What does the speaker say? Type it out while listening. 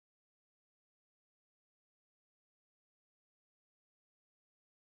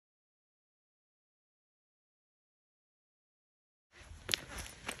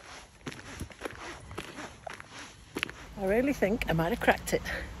I really think I might have cracked it.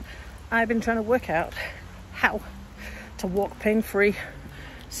 I've been trying to work out how to walk pain-free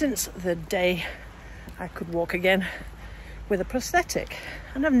since the day I could walk again with a prosthetic,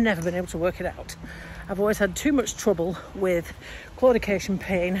 and I've never been able to work it out. I've always had too much trouble with claudication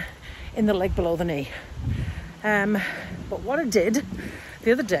pain in the leg below the knee. But what I did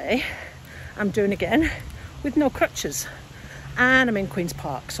the other day, I'm doing again with no crutches, and I'm in Queen's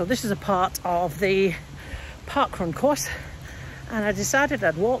Park. So this is a part of the park run course, and I decided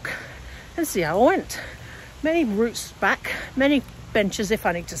I'd walk and see how I went. Many routes back, many benches if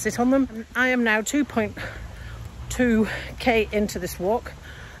I need to sit on them. I am now 2.2k into this walk,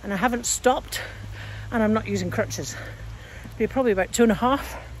 and I haven't stopped, and I'm not using crutches. It'll be probably about 2.5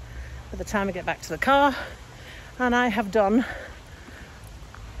 by the time I get back to the car, and I have done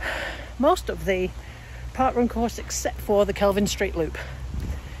most of the park run course except for the Kelvin Street loop,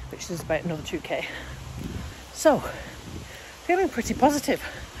 which is about another 2k. So, feeling pretty positive,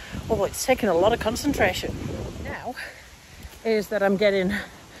 although it's taken a lot of concentration. Now is that I'm getting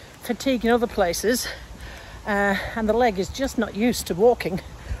fatigue in other places, and the leg is just not used to walking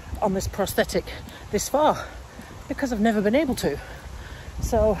on this prosthetic this far because I've never been able to.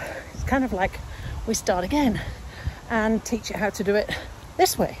 So it's kind of like we start again and teach it how to do it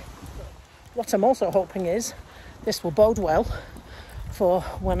this way. What I'm also hoping is this will bode well for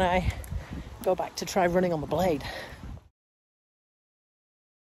when I go back to try running on the blade.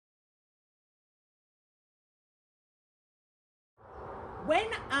 When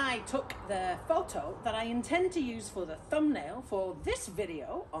I took the photo that I intend to use for the thumbnail for this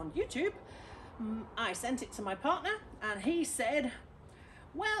video on YouTube, I sent it to my partner and he said,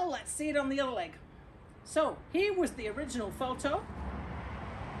 well, let's see it on the other leg. So here was the original photo.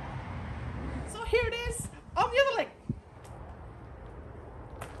 So here it is on the other leg.